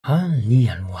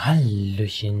Hallihallo,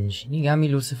 Hallöchen, Shinigami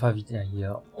Lucifer wieder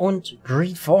hier und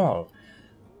GreedFall.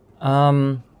 Oh,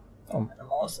 meine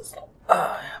Maus ist noch...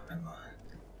 ja, mein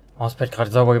Mauspad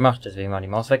gerade sauber gemacht, deswegen war die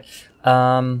Maus weg.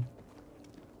 Ja,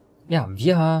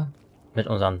 wir mit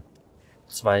unseren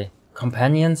 2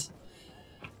 Companions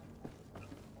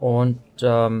und,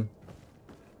 dachte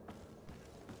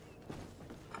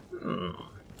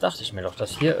ich mir doch,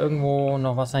 dass hier irgendwo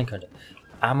noch was sein könnte.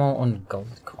 Ammo und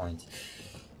Gold Coins.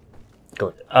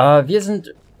 Gut, wir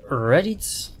sind ready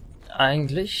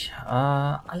eigentlich.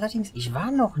 Allerdings, ich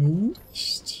war noch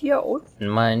nicht hier unten,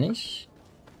 meine ich.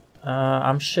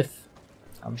 Am Schiff.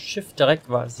 Am Schiff direkt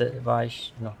war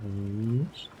ich noch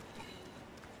nicht.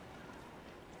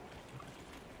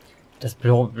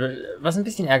 Was ein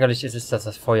bisschen ärgerlich ist, ist, dass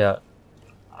das Feuer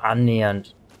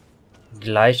annähernd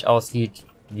gleich aussieht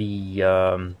wie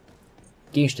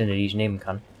Gegenstände, die ich nehmen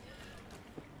kann.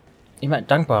 Ich meine,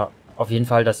 dankbar auf jeden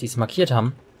Fall, dass sie es markiert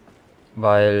haben,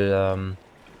 weil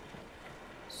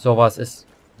sowas ist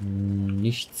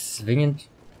nicht zwingend.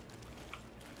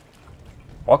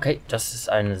 Okay, das ist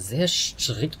eine sehr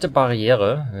strikte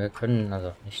Barriere. Wir können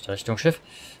also nicht Richtung Schiff.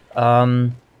 Ja.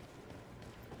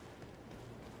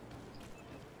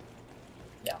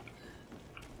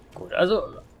 Gut, also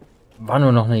war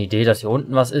nur noch eine Idee, dass hier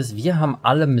unten was ist. Wir haben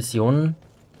alle Missionen,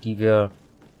 die wir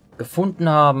gefunden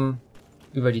haben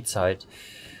über die Zeit,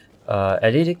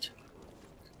 erledigt.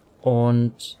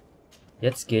 Und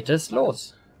jetzt geht es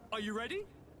los. Are you ready?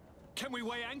 Can we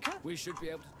weigh anchor? We should be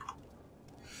able to.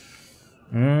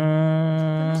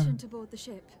 Permission to board the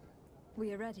ship.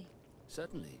 We are ready.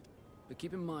 Certainly. But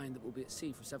keep in mind that we'll be at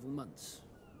sea for several months.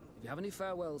 If you have any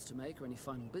farewells to make or any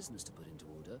final business to put into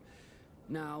order,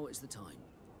 now is the time.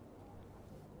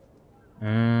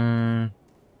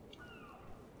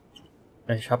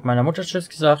 Ich habe meiner Mutter Tschüss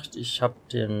gesagt. Ich habe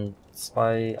den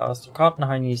 2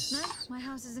 Aristokraten-Heinis. No, my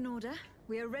house is in order.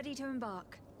 We are ready to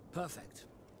embark. Perfect.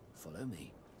 Follow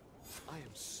me. I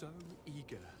am so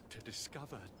eager to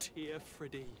discover Tear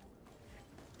Freddy.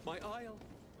 My isle,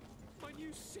 my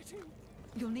new city.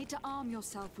 You'll need to arm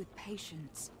yourself with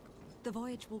patience. The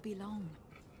voyage will be long.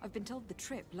 I've been told the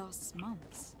trip lasts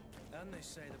months. And they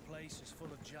say the place is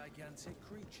full of gigantic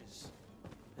creatures,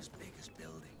 as big as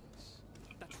buildings.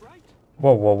 That's right.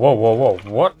 Whoa, whoa, whoa, whoa, whoa,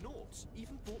 what? The Nords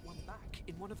even brought one back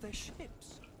in one of their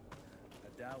ships.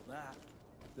 I doubt that.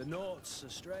 The Nauts are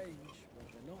strange, but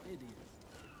they're not idiots.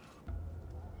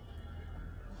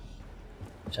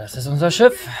 Das ist unser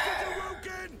Schiff.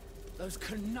 Those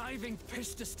conniving,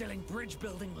 pista-stilling,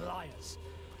 bridge-building liars.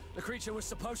 The creature was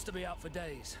supposed to be out for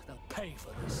days. They'll pay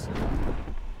for this.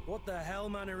 What the hell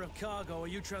manner of cargo are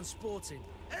you transporting?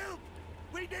 Help!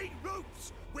 We need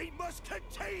ropes! We must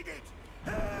contain it!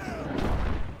 Help!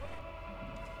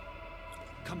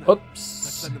 Come then. Ups.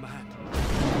 Let's lend them a hand.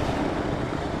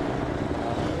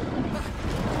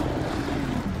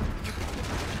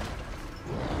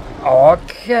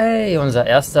 Okay, unser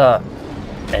erster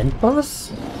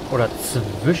Endboss oder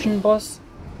Zwischenboss.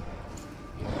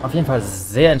 Auf jeden Fall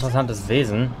sehr interessantes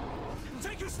Wesen.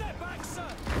 Take a step back, sir.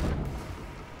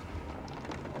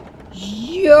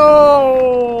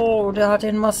 Yo, der hat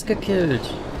den Mast gekillt.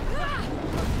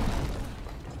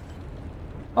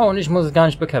 Oh, und ich muss es gar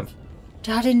nicht bekämpfen.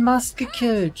 Der hat den Mast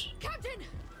gekillt. Captain!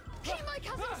 Keep my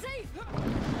cousin safe!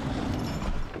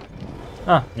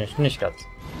 Ah, nicht ganz.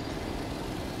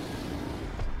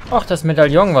 Ach, das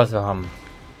Medaillon, was wir haben.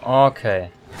 Okay.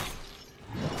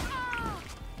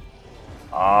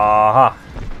 Aha.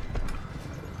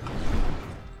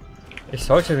 Ich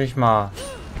sollte mich mal...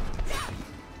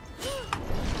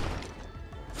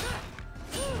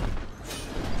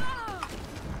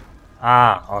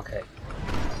 okay.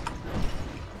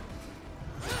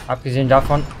 Abgesehen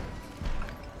davon...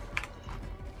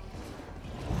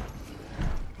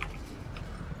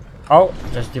 Oh,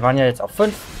 die waren ja jetzt auf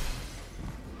 5.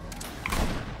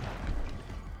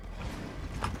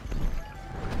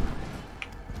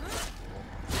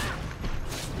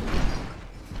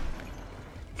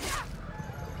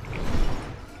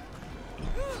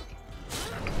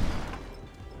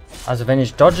 Also wenn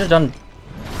ich dodge, dann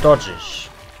dodge ich.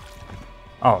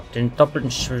 Oh, den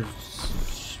doppelten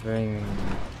Schwing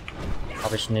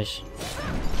habe ich nicht.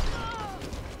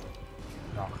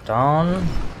 Knockdown.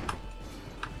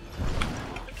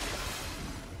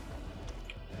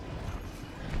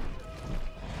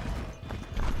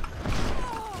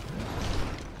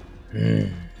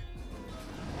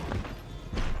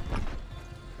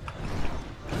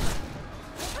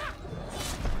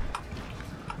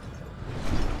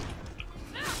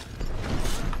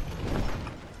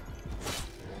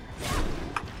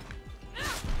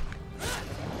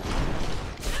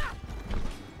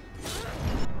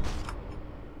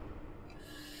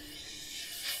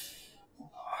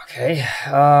 Okay,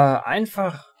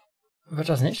 einfach wird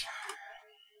das nicht.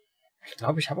 Ich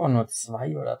glaube, ich habe auch nur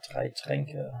 2 oder 3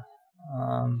 Tränke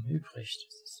übrig.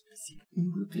 Das ist ein bisschen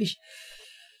unglücklich.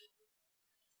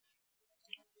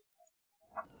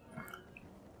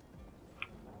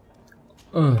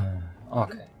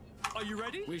 Okay. Are you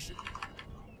ready? We should...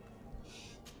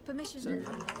 Permission.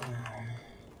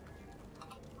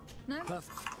 No?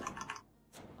 Perfect.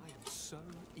 I am so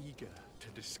eager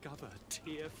to discover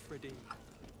Tear Freddy.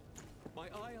 My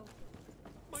isle,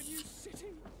 my new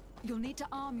city. You'll need to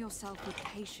arm yourself with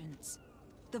patience.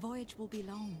 The voyage will be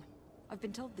long. I've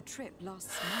been told the trip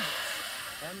lasts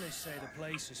months. And they say the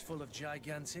place is full of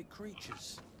gigantic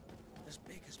creatures. As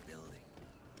big as buildings.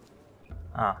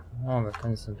 Ah, oh, wir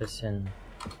können es ein bisschen...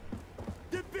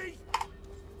 The beast!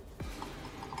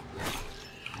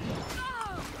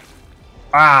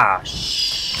 Ah,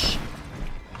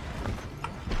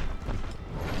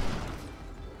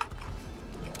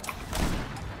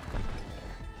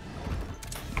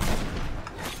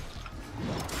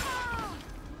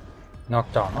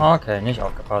 Knockdown. Okay, nicht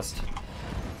aufgepasst.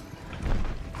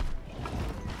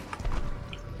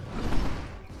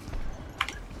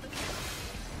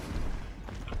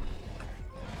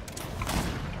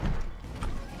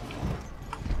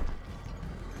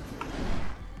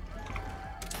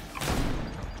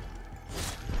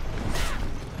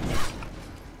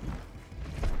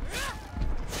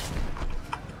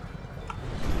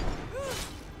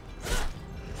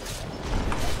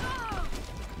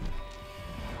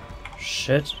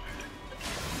 Shit.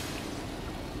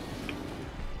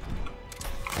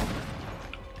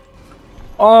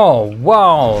 Oh,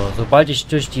 wow. Sobald ich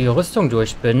durch die Rüstung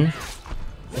durch bin,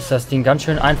 ist das Ding ganz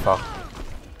schön einfach.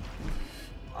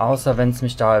 Außer wenn es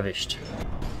mich da erwischt.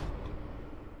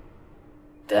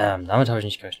 Damn, damit habe ich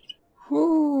nicht gerechnet.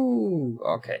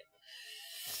 Okay.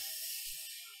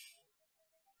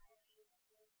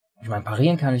 Ich meine,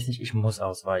 parieren kann ich nicht, ich muss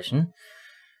ausweichen.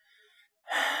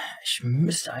 Ich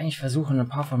müsste eigentlich versuchen, ein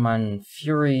paar von meinen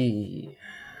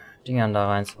Fury-Dingern da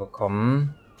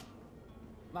reinzubekommen.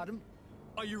 Madam,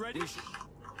 Are you ready? we should...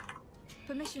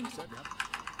 Permission.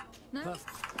 No?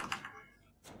 Perfect.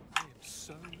 I am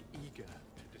so eager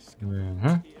to discover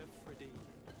Mhm. Tear Freddy.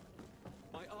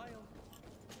 My isle,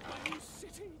 my new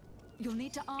city. You'll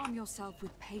need to arm yourself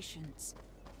with patience.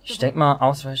 Ich denke mal,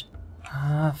 ausweichen.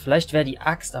 Ah, vielleicht wäre die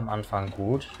Axt am Anfang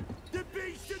gut. The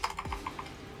beast!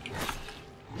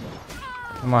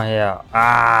 Komm mal her.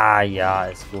 Ah, ja,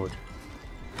 ist gut.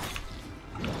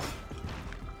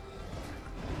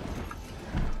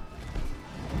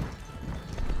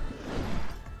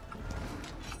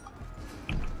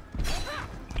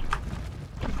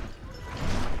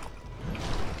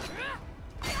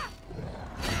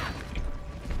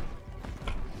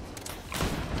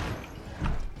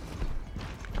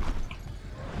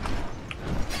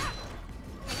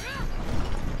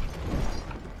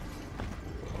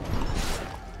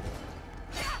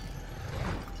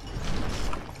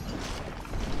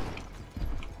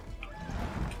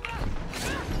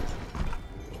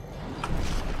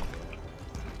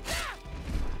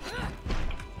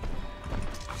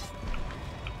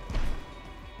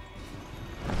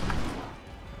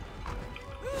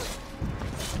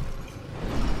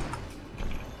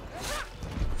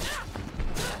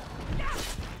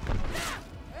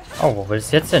 Oh, wo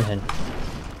willst du jetzt denn hin?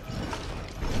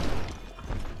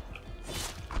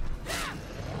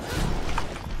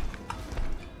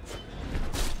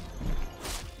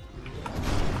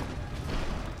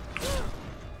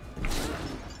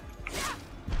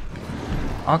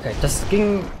 Okay, das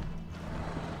ging...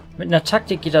 Mit einer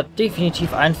Taktik geht das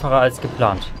definitiv einfacher als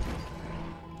geplant.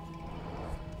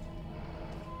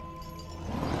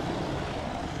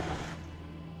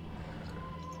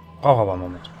 Brauche aber einen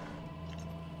Moment.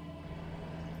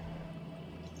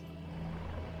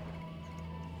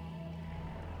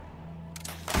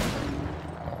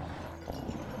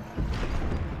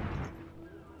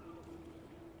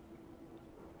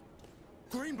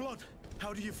 Greenblood,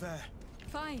 how do you fare?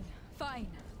 Fine, fine.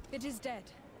 It is dead.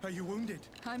 Are you wounded?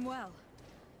 I'm well.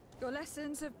 Your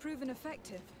lessons have proven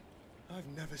effective. I've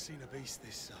never seen a beast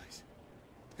this size.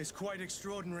 It's quite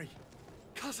extraordinary.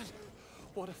 Cousin,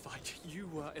 what a fight. You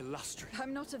were illustrious.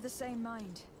 I'm not of the same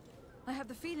mind. I have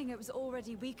the feeling it was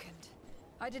already weakened.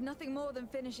 I did nothing more than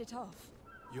finish it off.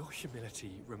 Your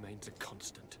humility remains a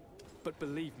constant. But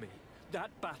believe me, that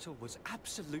battle was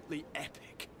absolutely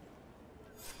epic.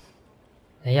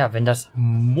 Naja, wenn das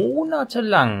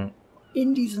monatelang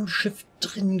in diesem Schiff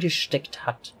drin gesteckt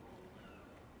hat,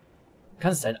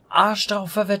 kannst deinen Arsch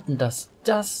darauf verwetten, dass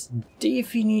das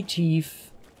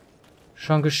definitiv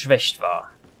schon geschwächt war.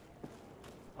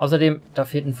 Außerdem, da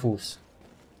fehlt ein Fuß.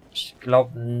 Ich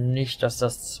glaube nicht, dass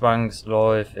das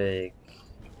zwangsläufig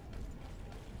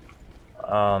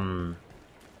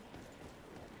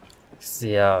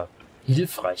sehr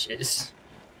hilfreich ist.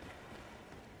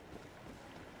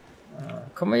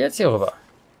 Kommen wir jetzt hier rüber.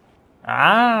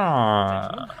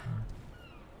 Ah.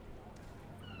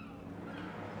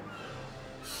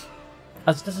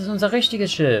 Also das ist unser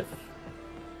richtiges Schiff.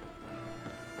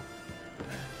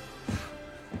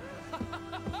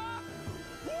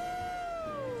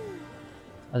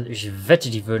 Also ich wette,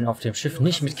 die würden auf dem Schiff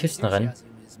nicht mit Kisten rennen.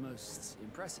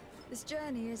 This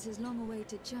journey is his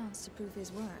long-awaited chance to prove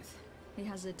his worth. He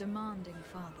has a demanding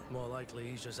father. More likely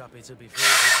he's just happy to be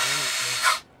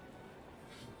free.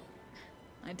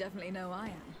 I definitely know I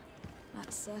am.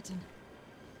 That's certain.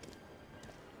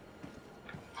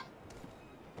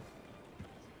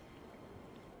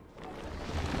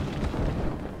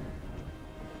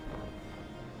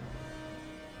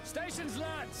 Stations,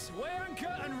 lads! Weigh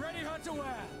anchor and ready her to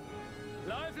wear.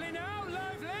 Lively now,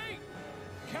 lively!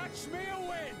 Catch me a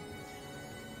wind!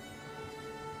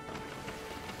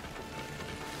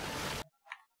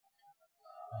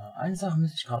 Eine Sache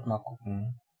muss ich gerade mal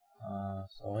gucken.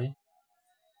 Sorry.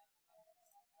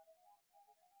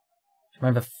 Ich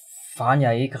meine, wir fahren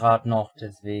ja eh gerade noch,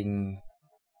 deswegen...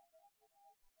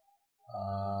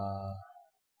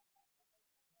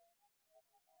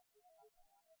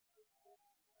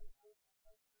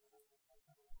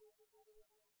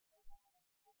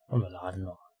 Und wir laden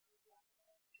noch.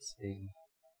 Deswegen...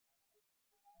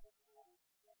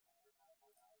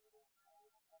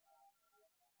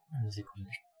 Eine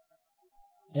Sekunde.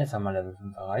 Jetzt haben wir Level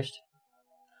 5 erreicht.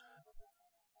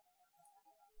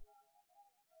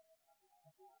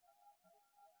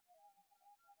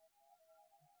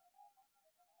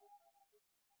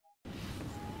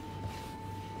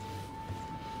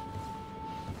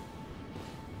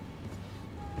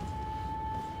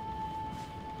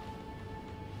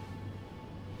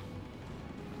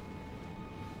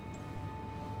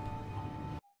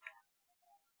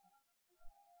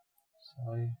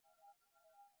 Sorry.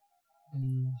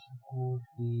 So gut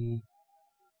wie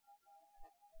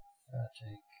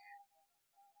fertig.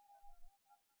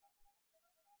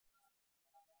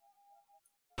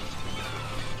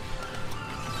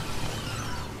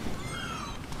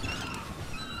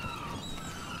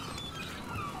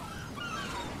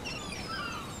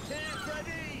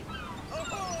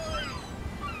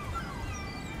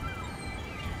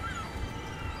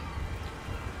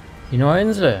 Die neue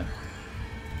Insel.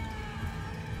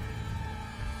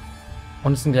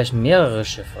 Und es sind gleich mehrere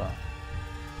Schiffe.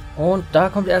 Und da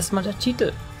kommt erstmal der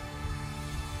Titel.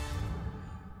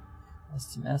 Das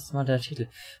ist zum ersten Mal der Titel.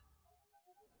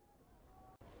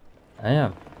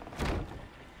 Naja.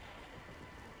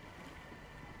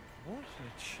 What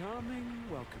a charming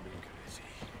welcoming committee.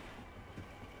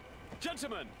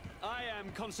 Gentlemen, I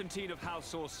am Constantine of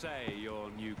House Orsay, your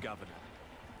new governor.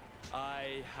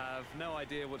 I have no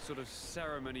idea what sort of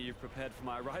ceremony you've prepared for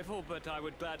my arrival, but I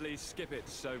would gladly skip it,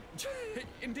 so...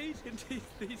 Indeed,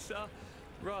 these are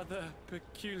rather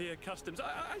peculiar customs.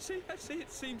 I see,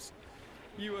 it seems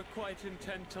you were quite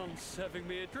intent on serving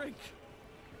me a drink.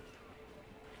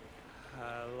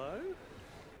 Hello?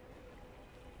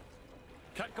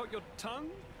 Cat got your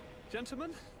tongue,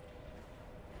 gentlemen?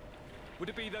 Would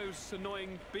it be those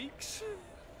annoying beaks?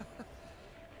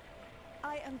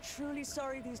 I am truly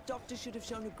sorry. These doctors should have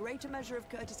shown a greater measure of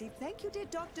courtesy. Thank you, dear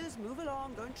doctors. Move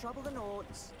along. Don't trouble the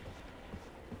Nords.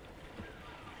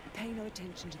 Pay no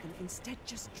attention to them. Instead,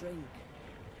 just drink.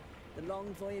 The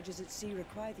long voyages at sea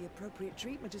require the appropriate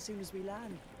treatment as soon as we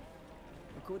land.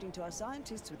 According to our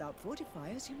scientists, without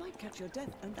fortifiers, you might catch your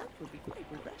death, and that would be quite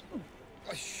regrettable.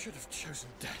 I should have chosen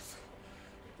death.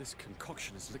 This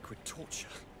concoction is liquid torture.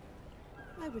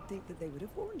 I would think that they would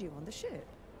have warned you on the ship.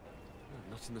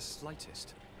 No, not in the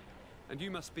slightest. And you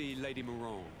must be Lady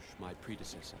Morange, my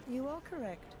predecessor. You are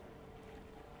correct.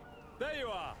 There you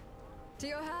are! To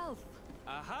your health.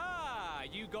 Aha!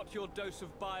 You got your dose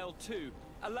of bile too.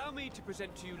 Allow me to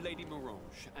present to you Lady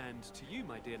Morange, and to you,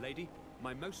 my dear lady,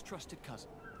 my most trusted cousin.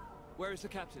 Where is the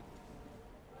captain?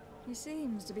 He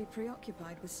seems to be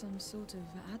preoccupied with some sort of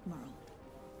admiral.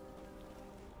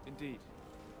 Indeed.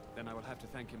 Then I will have to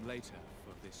thank him later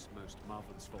for this most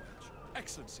marvelous voyage.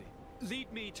 Excellency,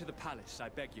 lead me to the palace, I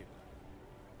beg you.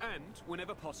 And,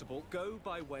 whenever possible, go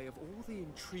by way of all the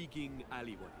intriguing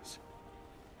alleyways.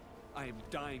 I am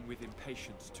dying with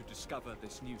impatience to discover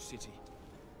this new city.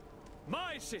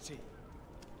 My city!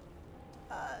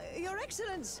 Your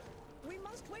Excellence! We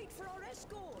must wait for our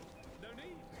escort! No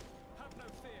need. Have no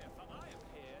fear, for I am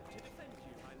here to defend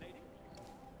you, my lady.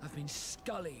 I've been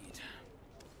scullied.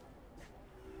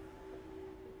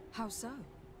 How so?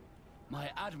 My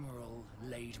admiral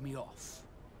laid me off.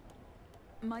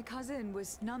 My cousin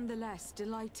was nonetheless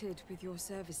delighted with your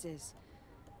services.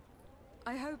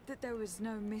 I hope that there was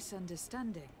no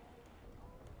misunderstanding.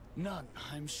 None,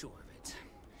 I'm sure of it.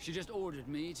 She just ordered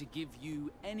me to give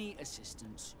you any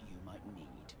assistance you might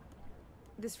need.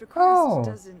 This request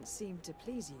doesn't seem to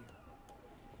please you.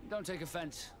 Don't take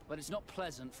offense, but it's not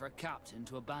pleasant for a captain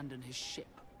to abandon his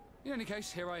ship. In any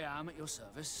case, here I am at your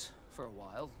service for a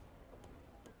while.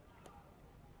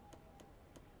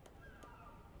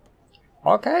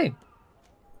 Okay.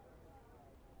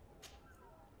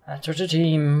 Enter the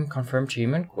team, confirm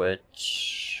team and quit.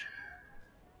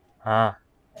 Enter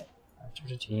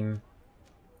the team.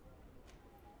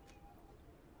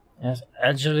 Yes,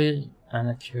 agility and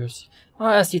accuracy.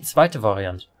 Erst die zweite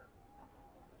Variante.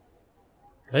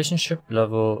 Relationship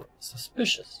level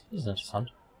suspicious. Das ist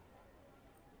interessant.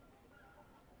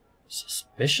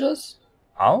 Suspicious?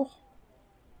 Auch?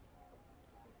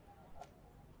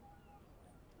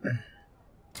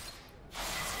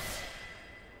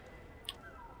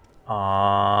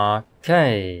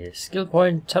 Okay. Skill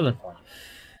Point, Talent Point.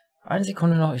 Eine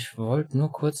Sekunde noch. Ich wollte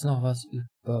nur kurz noch was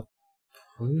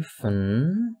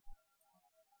überprüfen.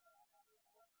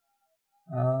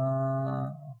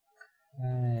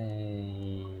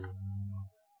 Okay.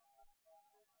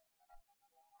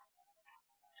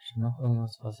 Ist noch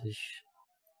irgendwas, was ich...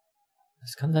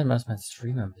 Es kann sein, dass mein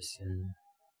Stream ein bisschen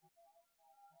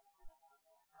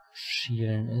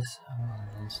schielen ist, aber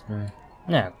ansonsten...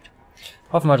 Na gut.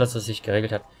 Hoffen wir, dass es sich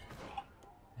geregelt hat.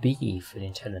 B für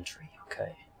den Talent Tree,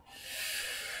 okay.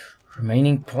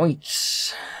 Remaining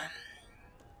Points.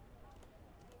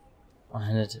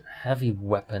 100 Heavy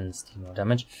Weapons, die nur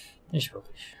Damage. Nicht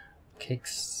wirklich.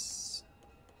 Kicks.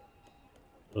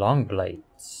 Long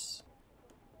Blades.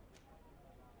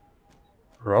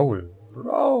 Roll.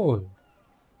 Roll.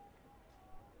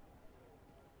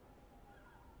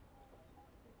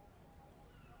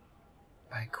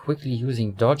 By quickly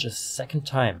using dodge a second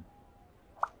time.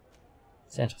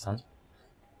 Sehr interessant.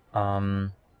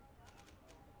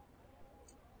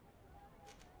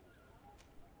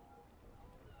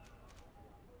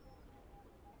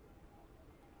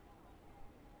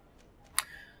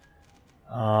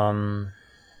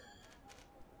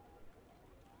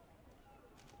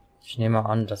 Ich nehme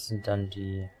an, das sind dann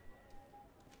die...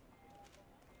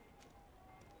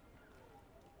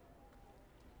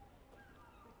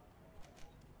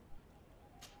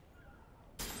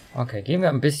 Okay, gehen wir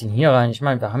ein bisschen hier rein. Ich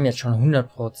meine, wir haben jetzt schon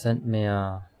 100%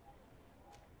 mehr.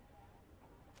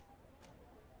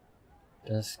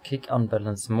 Das Kick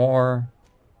Unbalance More.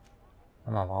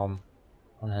 Mal warum?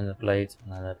 100 Blades,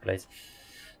 100 Blades.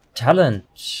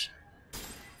 Talent.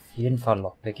 Auf jeden Fall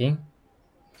Lockpicking.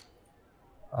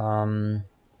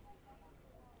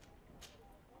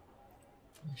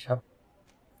 Ich habe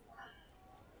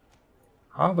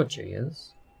Harbor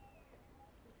Jails.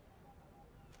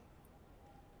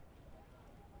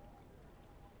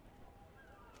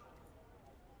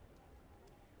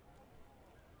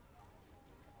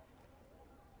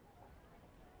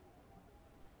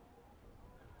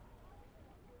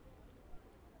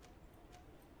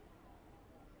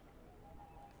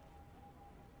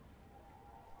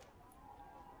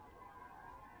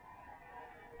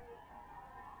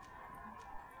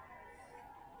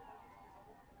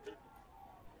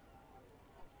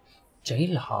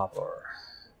 Jail Harbor.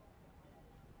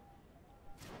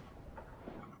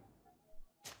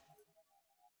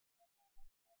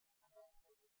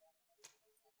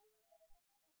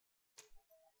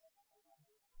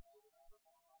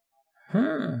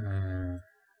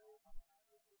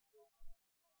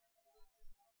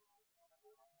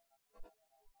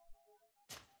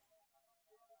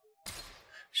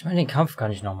 Ich meine, den Kampf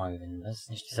kann ich nochmal gewinnen. Das ist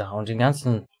nicht die Sache. Und die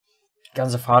ganze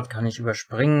Fahrt kann ich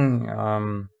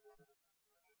überspringen.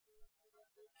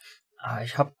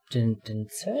 Ich habe den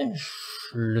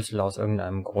Zellenschlüssel aus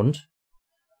irgendeinem Grund.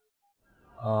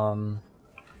 Guck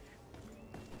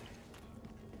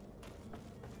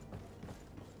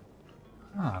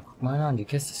mal an, die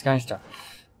Kiste ist gar nicht da.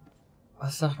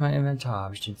 Was sagt mein Inventar?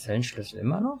 Habe ich den Zellenschlüssel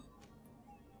immer noch?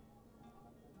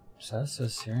 Was heißt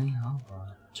das hier?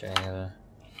 Harbor Jail.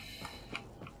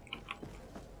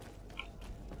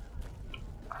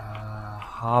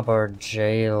 Harbor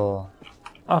Jail.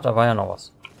 Ach, da war ja noch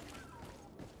was.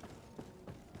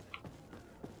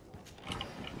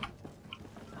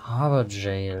 Harbor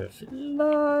Jail.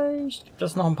 Vielleicht gibt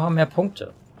es noch ein paar mehr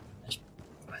Punkte. Ich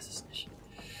weiß es nicht.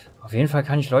 Auf jeden Fall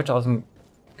kann ich Leute aus dem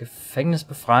Gefängnis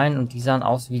befreien und die sahen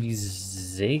aus wie die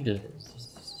Segler,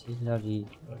 die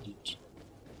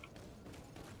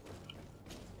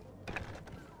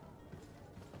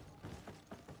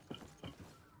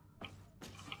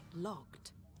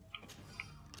locked.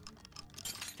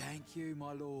 Thank you,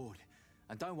 my lord.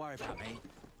 And don't worry about me.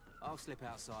 I'll slip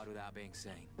outside without being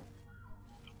seen.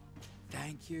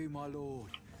 Thank you, my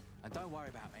lord. And don't worry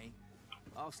about me.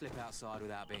 I'll slip outside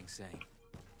without being seen.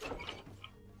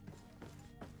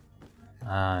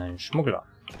 Ein Schmuggler.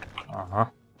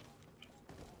 Aha.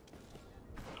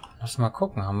 Lass mal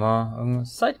gucken, haben wir irgendeine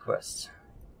Sidequest?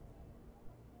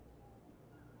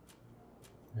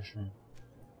 Mission.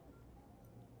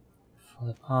 For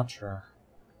departure.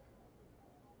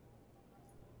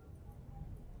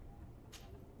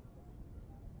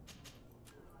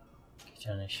 Geht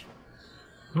ja nicht.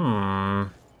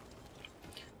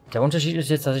 Der Unterschied ist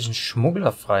jetzt, dass ich einen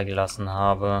Schmuggler freigelassen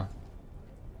habe.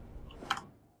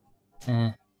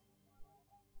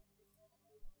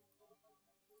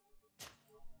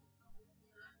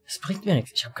 Es bringt mir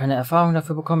nichts. Ich habe keine Erfahrung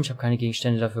dafür bekommen. Ich habe keine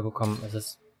Gegenstände dafür bekommen. Es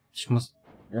ist... Ich muss...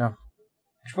 Ja.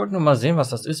 Ich wollte nur mal sehen, was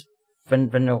das ist. Wenn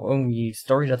noch irgendwie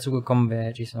Story dazu gekommen wäre,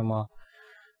 hätte ich es nochmal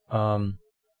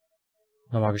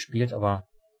gespielt, aber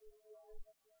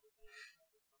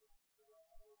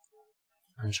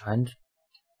anscheinend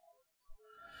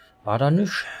war da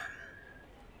nichts.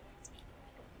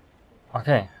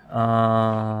 Okay,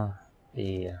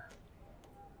 B.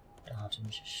 Da hatte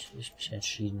ich mich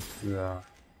entschieden für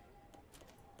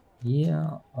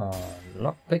hier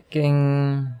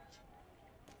Lockpicking.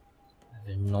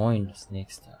 Level 9 das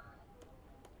nächste.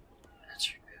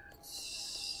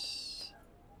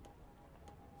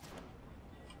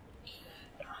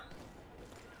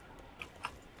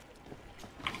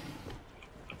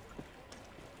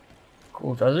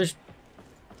 Gut, also ich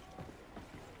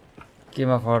gehe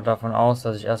mal davon aus,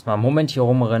 dass ich erstmal einen Moment hier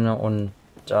rumrenne und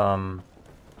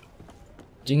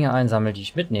Dinge einsammle, die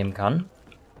ich mitnehmen kann.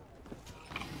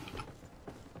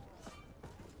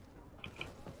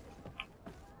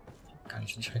 Kann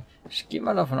ich nicht reden. Ich gehe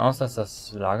mal davon aus, dass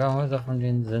das Lagerhäuser von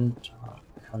denen sind.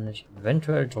 Kann ich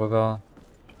eventuell drüber.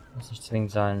 Muss nicht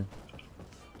zwingend sein.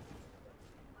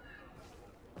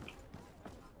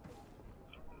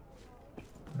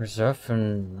 Reserve für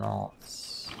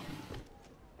Nords.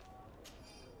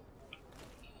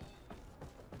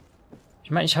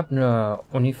 Ich meine, ich habe eine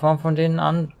Uniform von denen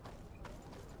an.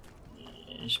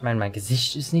 Ich meine, mein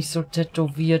Gesicht ist nicht so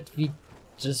tätowiert wie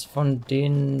das von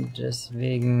denen,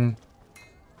 deswegen...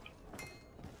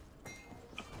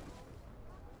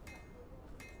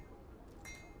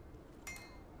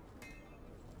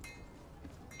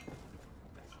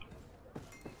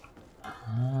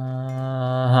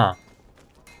 Aha.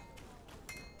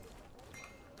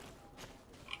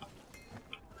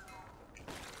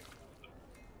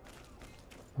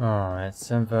 Oh, jetzt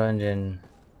sind wir in den...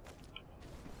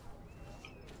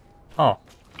 Oh.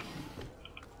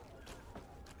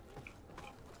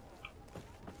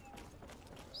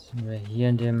 Sind wir hier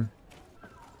in dem...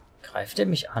 Greift er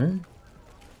mich an?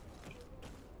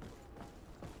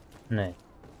 Nee.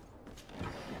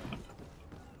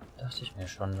 Dachte ich mir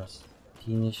schon, dass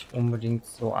die nicht unbedingt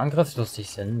so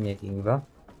angriffslustig sind mir gegenüber.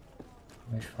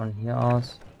 Komme ich von hier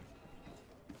aus?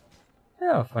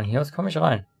 Ja, von hier aus komme ich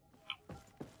rein.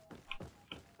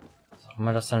 Was auch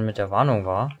immer das dann mit der Warnung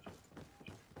war.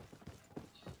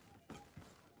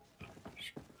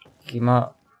 Ich gehe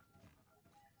mal...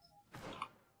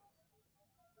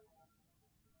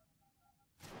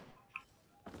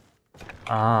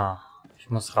 Ah,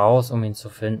 ich muss raus, um ihn zu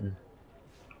finden.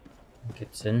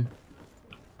 Gibt's Sinn?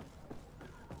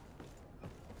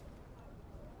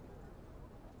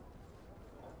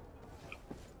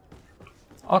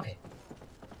 Okay.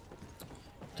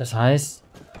 Das heißt,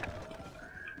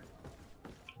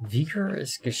 Vigor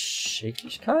ist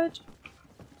Geschicklichkeit?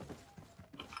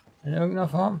 In irgendeiner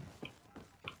Form?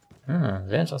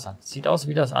 Sehr interessant. Sieht aus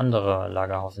wie das andere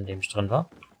Lagerhaus, in dem ich drin war.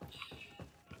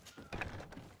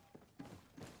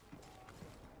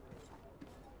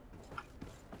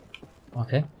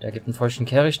 Okay, der gibt einen feuchten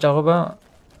Kehricht darüber,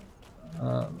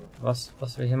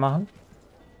 was wir hier machen.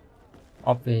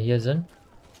 Ob wir hier sind.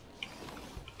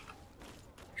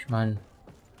 Ich meine,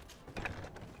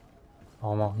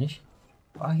 warum auch nicht?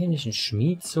 War hier nicht ein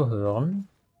Schmied zu hören?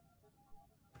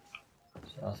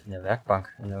 Sieht aus wie eine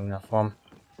Werkbank in irgendeiner Form.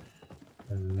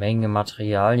 Eine Menge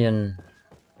Materialien.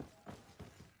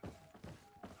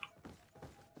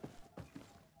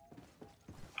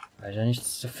 Leider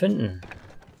nichts zu finden.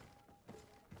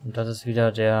 Und das ist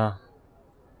wieder der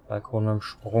Balkon mit dem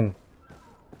Sprung.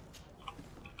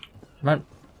 Ich meine,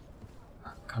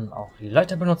 man kann auch die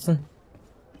Leiter benutzen.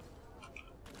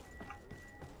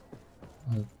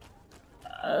 Und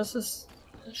es ist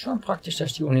schon praktisch,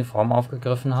 dass ich die Uniform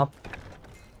aufgegriffen habe.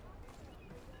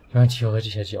 Ich meine,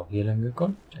 theoretisch hätte ich auch hier lang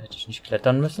gekonnt. Da hätte ich nicht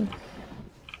klettern müssen.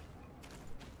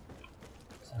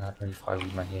 Dann hat man die Frage,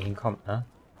 wie man hier hinkommt, ne?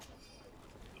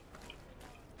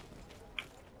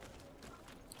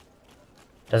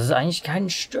 Dass es eigentlich keinen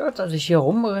stört, dass ich hier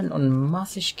rumrenne und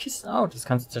massig Kisten... Oh, das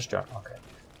kannst du zerstören. Okay.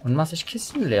 Und massig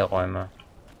Kisten leerräume.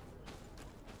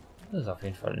 Das ist auf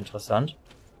jeden Fall interessant.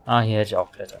 Ah, hier hätte ich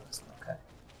auch klettern müssen. Okay.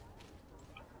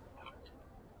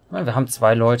 Wir haben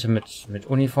 2 Leute mit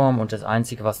Uniform und das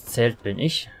Einzige, was zählt, bin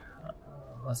ich.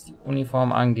 Was die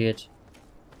Uniform angeht.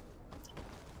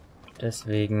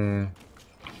 Deswegen...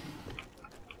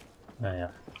 Naja.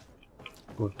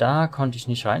 Gut, da konnte ich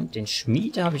nicht rein. Den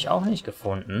Schmied habe ich auch nicht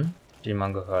gefunden, den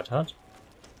man gehört hat.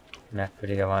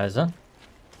 Merkwürdigerweise.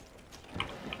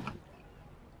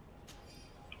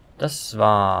 Das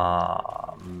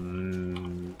war...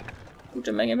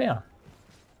 gute Menge mehr.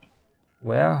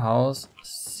 Warehouse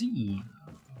C.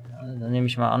 Ja, dann nehme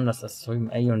ich mal an, dass das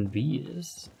drüben A und B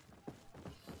ist.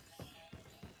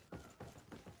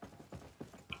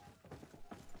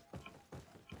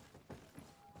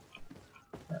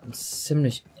 Wir haben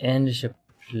ziemlich ähnliche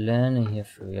Pläne hier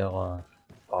für ihre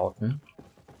Bauten.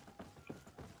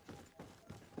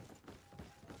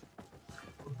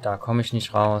 Da komme ich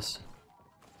nicht raus.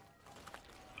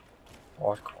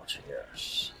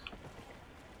 Quartiers.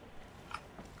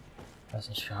 Weiß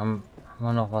nicht, haben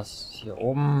wir noch was hier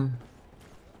oben?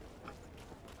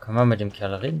 Können wir mit dem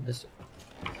Kerl reden? Wieso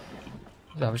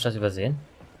habe ich das übersehen?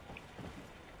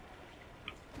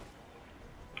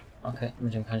 Okay,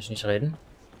 mit dem kann ich nicht reden.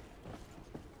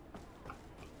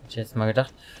 Hätte ich jetzt mal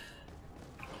gedacht.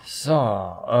 So,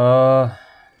 Ah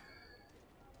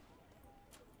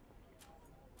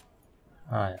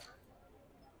ja.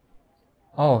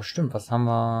 Oh, stimmt, was haben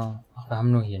wir? Ach, wir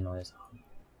haben nur hier neue Sachen.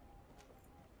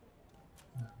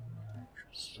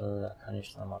 So, da kann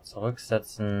ich es nochmal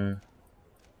zurücksetzen.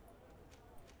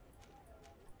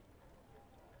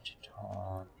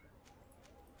 Titan.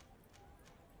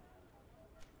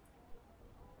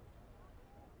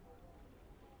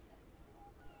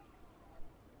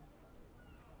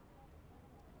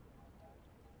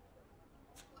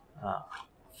 Ah.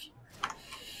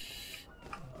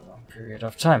 Period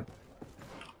of time.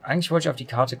 Eigentlich wollte ich auf die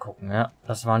Karte gucken, ja.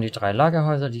 Das waren die 3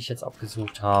 Lagerhäuser, die ich jetzt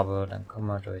abgesucht habe. Dann kommen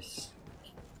wir durchs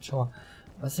Tor.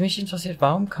 Was mich interessiert,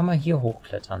 warum kann man hier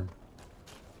hochklettern?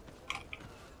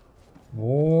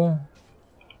 Wo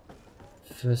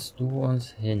führst du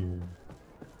uns hin?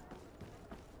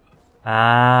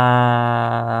 Alles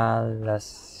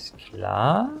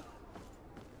klar.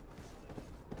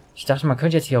 Ich dachte, man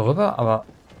könnte jetzt hier rüber, aber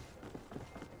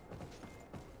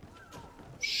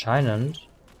anscheinend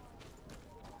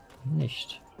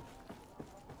nicht.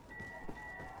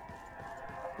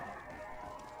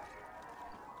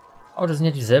 Oh, das sind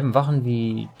ja dieselben Wachen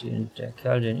wie der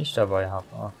Kerl, den ich dabei habe.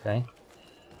 Okay.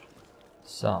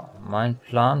 So, mein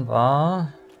Plan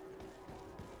war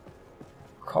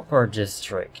Copper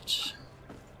District.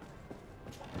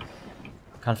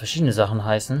 Kann verschiedene Sachen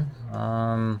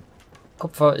heißen.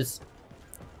 Kupfer ist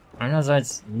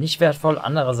einerseits nicht wertvoll,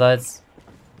 andererseits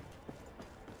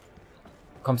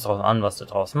kommt es darauf an, was du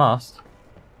draus machst.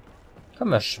 Können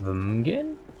wir schwimmen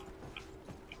gehen?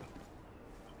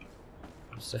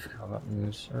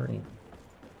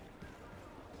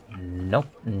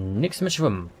 Nope, nix mit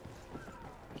Schwimmen.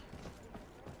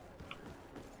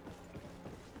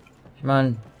 Ich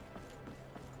meine...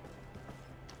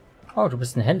 Oh, du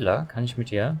bist ein Händler. Kann ich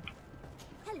mit dir?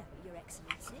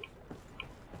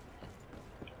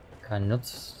 Kein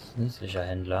nützlicher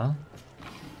Händler.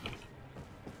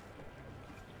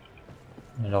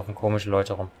 Hier laufen komische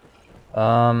Leute rum.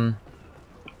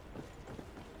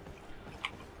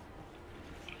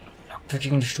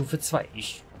 Lockpicking Stufe 2.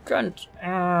 Ich könnte...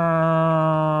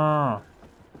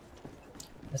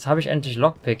 Jetzt habe ich endlich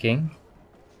Lockpicking.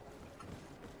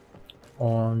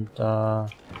 Und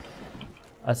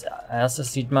als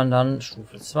erstes sieht man dann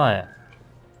Stufe 2.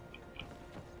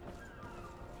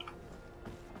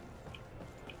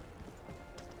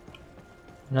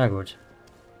 Na gut.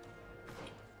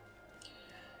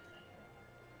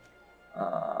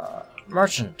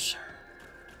 Merchant.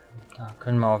 Da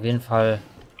können wir auf jeden Fall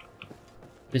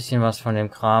ein bisschen was von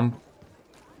dem Kram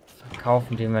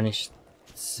verkaufen, den wir nicht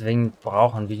zwingend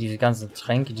brauchen. Wie diese ganzen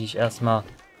Tränke, die ich erstmal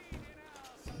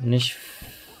nicht...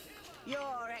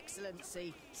 Your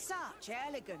Excellency, such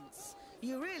elegance.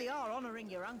 You really are honoring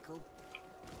your uncle.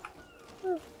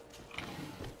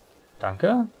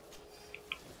 Danke.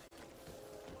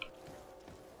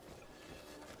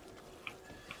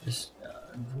 Ist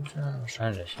ein guter,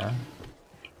 wahrscheinlich, ja.